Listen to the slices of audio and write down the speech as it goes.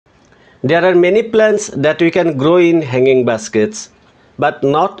There are many plants that we can grow in hanging baskets, but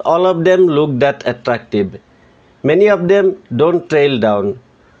not all of them look that attractive. Many of them don't trail down,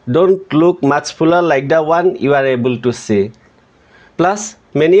 don't look much fuller like the one you are able to see. Plus,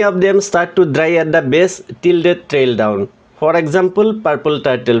 many of them start to dry at the base till they trail down. For example, purple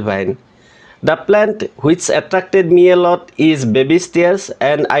turtle vine. The plant which attracted me a lot is baby stairs,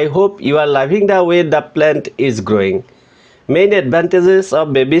 and I hope you are loving the way the plant is growing. Main advantages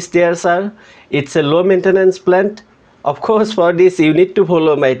of baby stairs are it's a low maintenance plant. Of course, for this you need to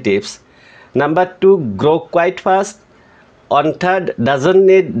follow my tips. Number 2, grow quite fast. On third, doesn't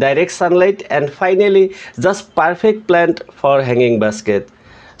need direct sunlight, and finally just perfect plant for hanging basket.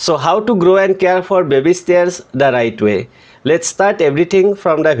 So how to grow and care for baby stairs the right way? Let's start everything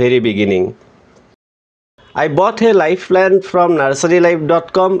from the very beginning. I bought a live plant from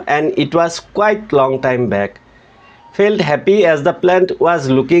nurserylife.com and it was quite long time back. Felt happy as the plant was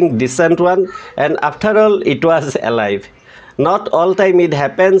looking decent one, and after all it was alive. Not all time it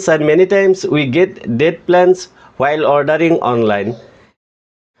happens, and many times we get dead plants while ordering online.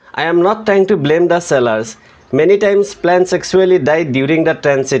 I am not trying to blame the sellers. Many times plants actually die during the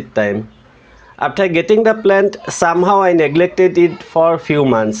transit time. After getting the plant, somehow I neglected it for few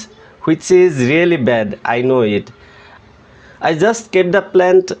months, which is really bad, I know it. I just kept the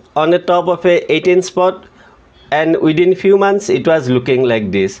plant on the top of a 8-inch pot, and within few months it was looking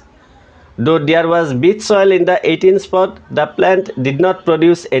like this. Though there was beach soil in the 8-inch pot, the plant did not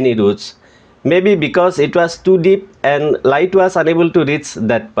produce any roots. Maybe because it was too deep and light was unable to reach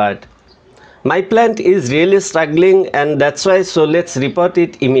that part. My plant is really struggling, and that's why, so let's report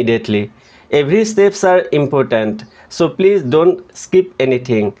it immediately. Every steps are important, so please don't skip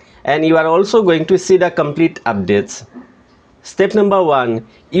anything, and you are also going to see the complete updates. Step number 1.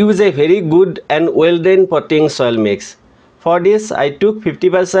 Use a very good and well-drained potting soil mix. For this, I took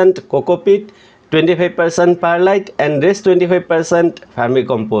 50% coco peat, 25% perlite and rest 25%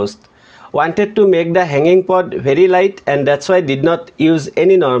 vermicompost. Wanted to make the hanging pot very light, and that's why I did not use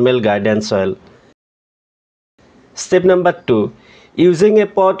any normal garden soil. Step number 2. Using a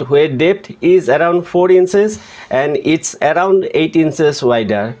pot where depth is around 4 inches and it's around 8 inches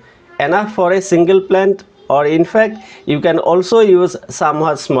wider. Enough for a single plant, or in fact you can also use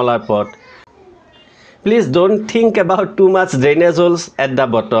somewhat smaller pot. Please don't think about too much drainage holes at the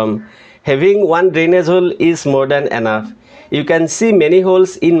bottom. Having one drainage hole is more than enough. You can see many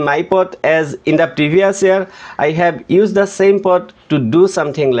holes in my pot, as in the previous year I have used the same pot to do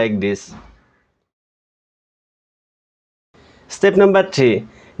something like this. Step number 3.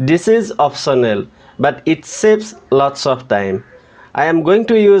 This is optional, but it saves lots of time. I am going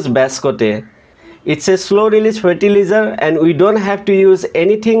to use Bascote. It's a slow release fertilizer and we don't have to use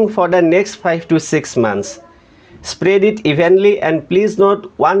anything for the next 5 to 6 months. Spread it evenly, and please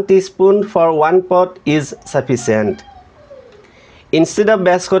note 1 teaspoon for 1 pot is sufficient. Instead of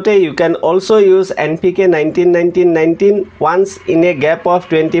Bascote, you can also use NPK 19-19-19 once in a gap of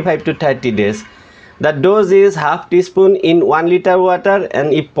 25 to 30 days. The dose is half teaspoon in 1 liter water,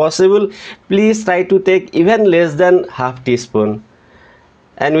 and if possible, please try to take even less than half teaspoon.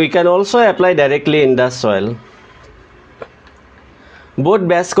 And we can also apply directly in the soil. Both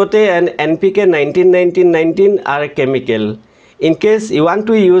Bascote and NPK 19-19-19 are chemical. In case you want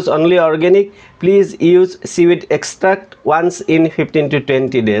to use only organic, please use seaweed extract once in 15 to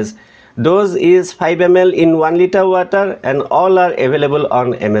 20 days. Dose is 5 ml in 1 liter water, and all are available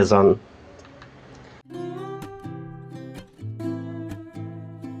on Amazon.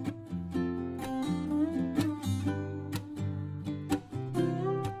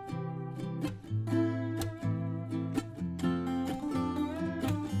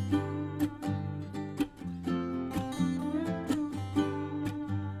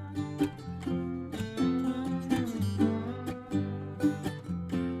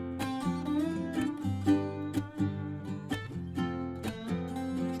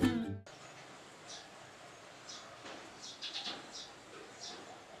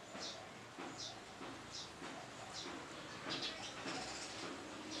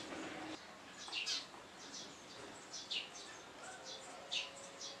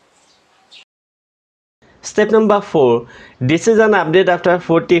 Step number 4. This is an update after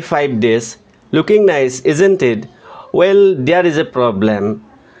 45 days. Looking nice, isn't it? Well, there is a problem.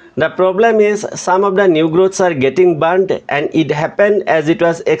 The problem is some of the new growths are getting burnt, and it happened as it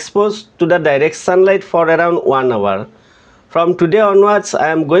was exposed to the direct sunlight for around 1 hour. From today onwards, I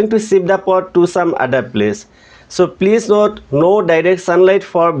am going to shift the pot to some other place. So please note, no direct sunlight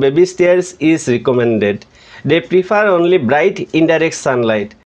for baby stairs is recommended. They prefer only bright indirect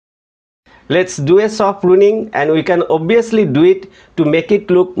sunlight. Let's do a soft pruning, and we can obviously do it to make it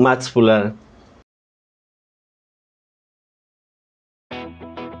look much fuller.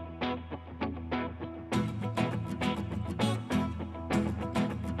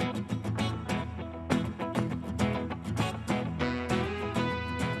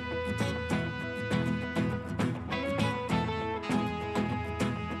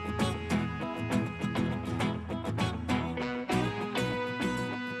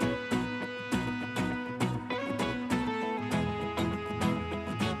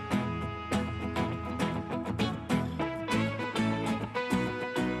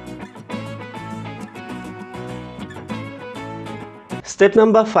 Step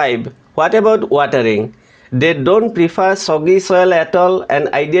number 5. What about watering? They don't prefer soggy soil at all, and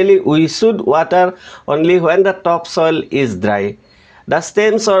ideally we should water only when the topsoil is dry. The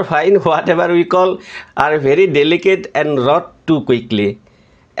stems or vine, whatever we call, are very delicate and rot too quickly.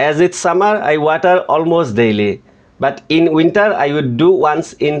 As it's summer, I water almost daily, but in winter I would do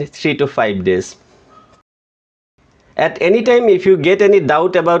once in 3 to 5 days. At any time, if you get any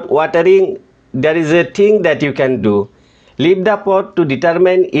doubt about watering, there is a thing that you can do. Leave the pot to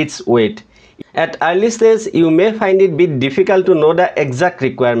determine its weight. At early stage, you may find it a bit difficult to know the exact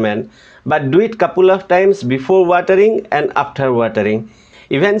requirement, but do it couple of times before watering and after watering.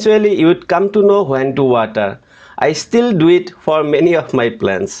 Eventually, you would come to know when to water. I still do it for many of my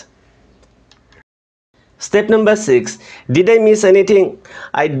plants. Step number 6. Did I miss anything?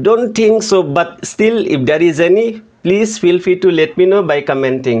 I don't think so, but still, if there is any, please feel free to let me know by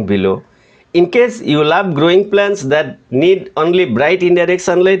commenting below. In case you love growing plants that need only bright indirect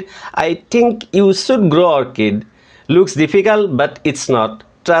sunlight, I think you should grow orchid. Looks difficult, but it's not.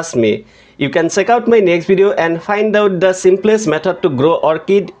 Trust me. You can check out my next video and find out the simplest method to grow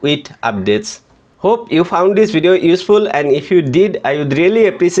orchid with updates. Hope you found this video useful, and if you did, I would really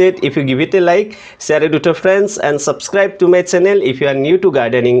appreciate if you give it a like, share it with your friends, and subscribe to my channel if you are new to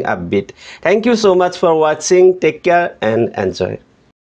gardening upbeat. Thank you so much for watching. Take care and enjoy.